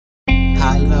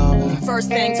First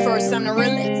things first, I'm the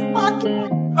realest.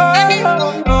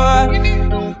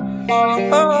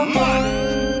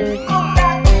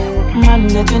 Man,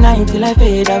 that tonight till I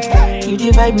fade up. Keep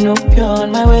the vibe no pure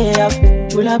on my way up.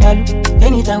 Pull up,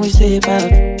 anytime we step out.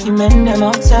 The men them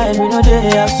outside, we know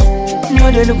they up.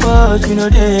 No they look for us, we know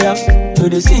they up. No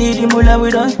they see the mullah,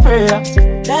 we don't spray up.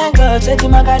 Thank God, said the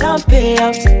maga don't pay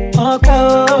out.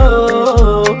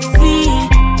 Okay, see,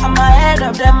 I'm ahead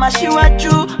of them, I see what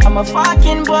you. I'm a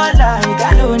fucking baller, you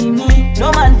got only me.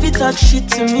 No man fit talk shit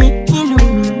to me. You know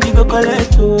me, we go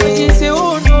collect. She say,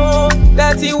 oh no,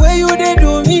 that's the way you they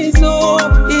do me so.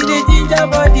 He the ginger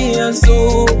body and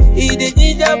so. He the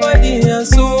ginger body and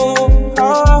so.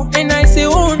 And I say,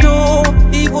 oh no,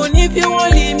 even if you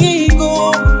won't leave me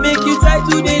go, make you try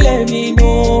to they let me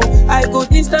know. I go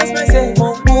distance myself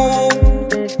on home.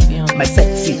 My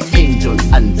sexy angel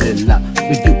Azalea,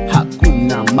 with you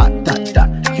hakuna matata.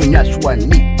 Kionyeshwa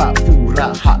nipa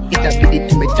furaha, itabidi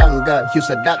tumechanga hiyo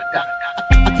sadaka.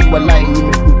 Akiwalai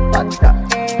nimekupata,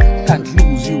 can't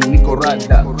lose you niko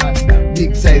rada.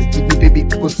 Big size baby baby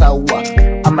tuko sawa.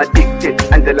 I'm addicted,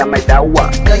 Azalea my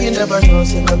dawa. Yeah, you never know,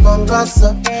 say you gon'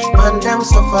 gossip. Man, them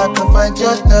so far to find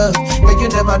your love. Yeah, you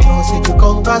never know, say you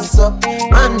gon' gossip.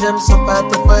 Man, them so far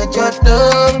to find your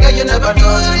love. Yeah, you never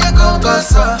know, say you gon'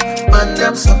 gossip. Man,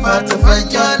 them so far to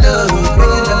find your love. Yeah,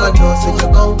 you never know, say you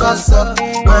gon' gossip.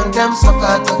 Man, them so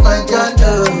far to find your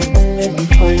love. Baby,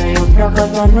 follow your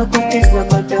brother, no good is no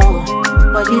good down.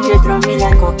 Body they draw me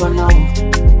like a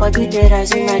banana. Body they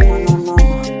rising like no.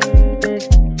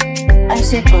 I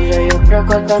say follow your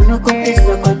brother, no good is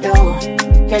no good down.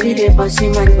 Kelly they bossy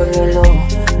man bololo.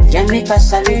 Jamaica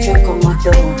salute your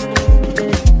commando.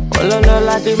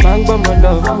 Ololola di mango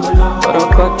molo.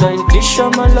 Orokoto indisho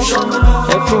molo.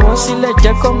 Everyone see let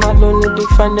Jack come alone. No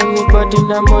define anybody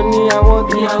na money I want.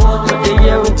 But they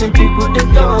hear what people they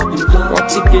talk. Want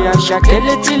to get a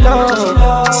shakeleti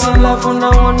love. See love and I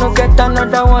wanna get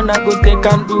another one. I go take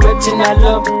and do it in a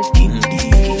love.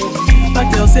 My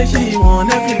girl say she want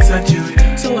Netflix and chill,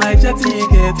 so I chatty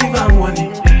get even money.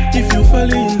 If you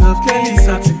fall in love, Kelly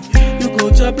satin. You go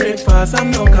to breakfast, I'm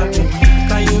not capping.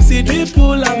 Can you see drip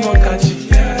pull, I'm not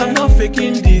catching. I'm not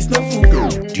faking this, no fool.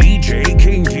 DJ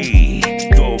King D,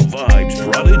 the Vibes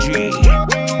Prodigy.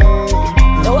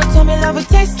 No one told me love would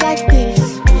taste like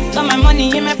this. Got my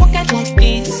money in my pocket like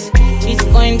this.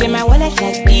 Bitcoin in my wallet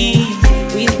like this.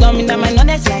 Wisdom in my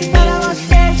knowledge like this. I was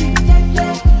crazy,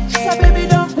 she said baby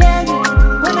don't play me.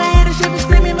 When I hear the shit be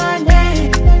screaming my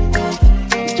name.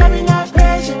 It's driving me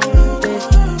crazy.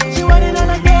 She waiting on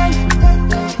a day.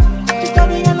 She told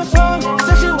me on the phone,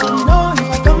 so she won't know if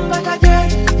I come back again.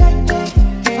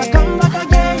 If I come back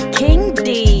again. King D.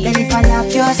 Then if I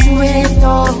love your sweet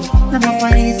though, I'm a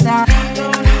funny side.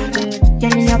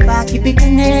 Get me your back, keep it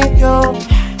connected, yo.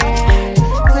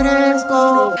 Let's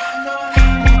go.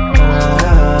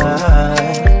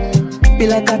 Be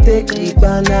like I take the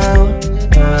bar now.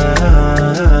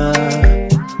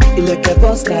 You like a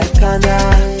boss like Kana.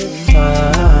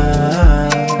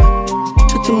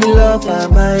 Treat me love,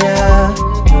 Amaya.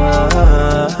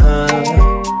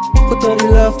 Put on the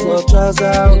love for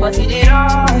trousers. But he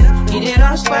did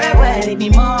rush for the way, it be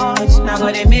much. Now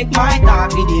gonna make my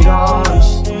dog be the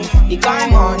rush. The guy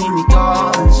money we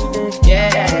touch.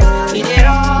 Yeah, he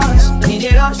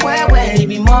did rush for the way, it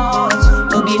be much.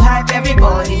 No be hype,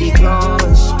 everybody they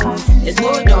crush. There's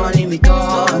no done in me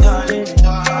touch.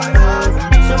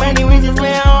 So many reasons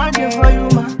where I want you for you,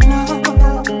 man.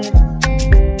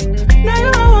 Now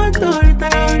you want to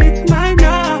return, it's mine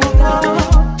now.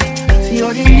 See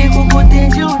all the little good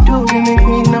things you do, they make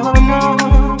me know.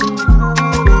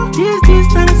 This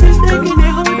distance is taking a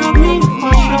hold of me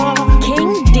for sure.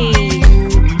 King D.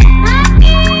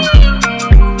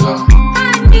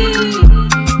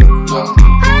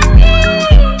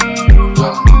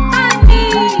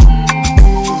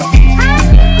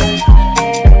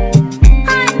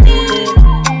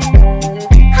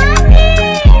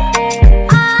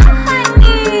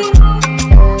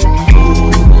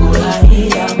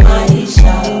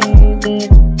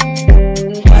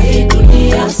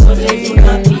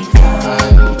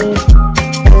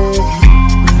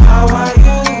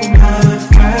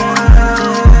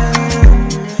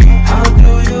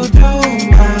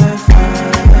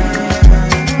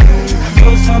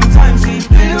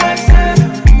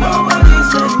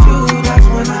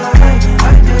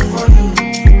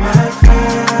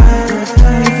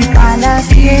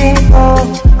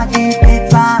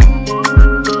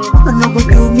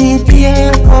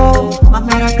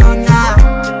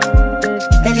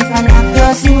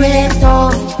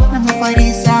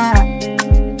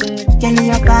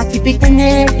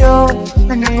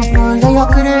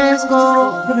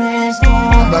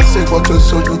 Say what you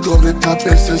so you go with the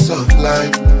basis of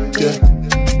life, yeah.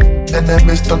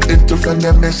 Enemies turn into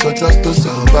frenemies, so just to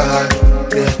survive,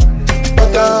 yeah.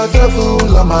 But the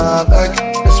devil on my back,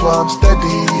 that's why I'm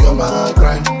steady on my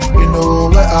grind. You know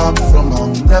where I'm from,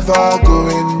 I'm never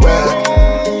going back.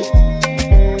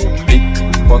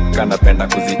 Pickpock anapenda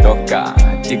kuzitoka,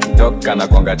 TikTok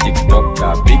anakwanga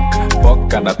TikToka.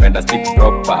 Pickpock anapenda stick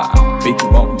proper, big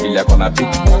bomb bila kona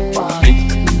big bomba.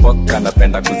 Pickpock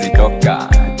anapenda kuzitoka,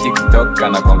 TikTok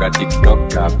anakwanga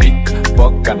TikToka.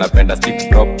 Pickpock anapenda stick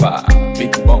proper,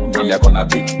 big bomb bila kona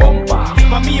big bomba.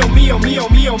 Mamio mio mio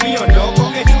mio mio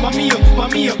dogo, mamio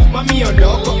mamio mamio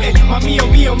dogo, mamio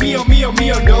mio mio mio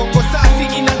mio dogo. Sasi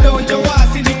inadonja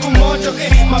wasi ni kumoto,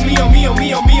 mamio mio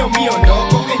mio mio mio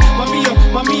dogo, mamio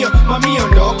mamio mamio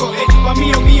dogo,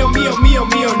 mamio mio mio mio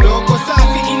mio dogo.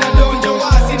 Sasi inadonja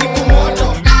wasi ni kumoto.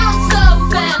 I'm so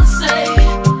fancy,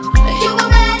 you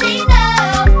already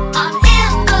know. I'm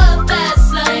in the fast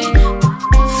lane,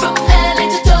 from LA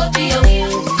to Tokyo.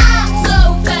 I'm so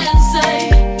fancy,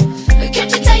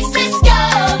 can't you taste this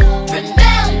gold?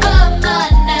 Remember my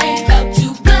name, about to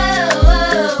blow.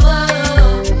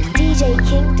 DJ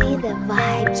King D, the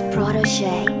Vibes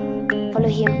Protege. Follow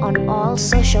him on all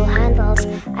social handles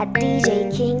at DJ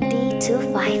King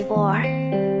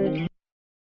D254.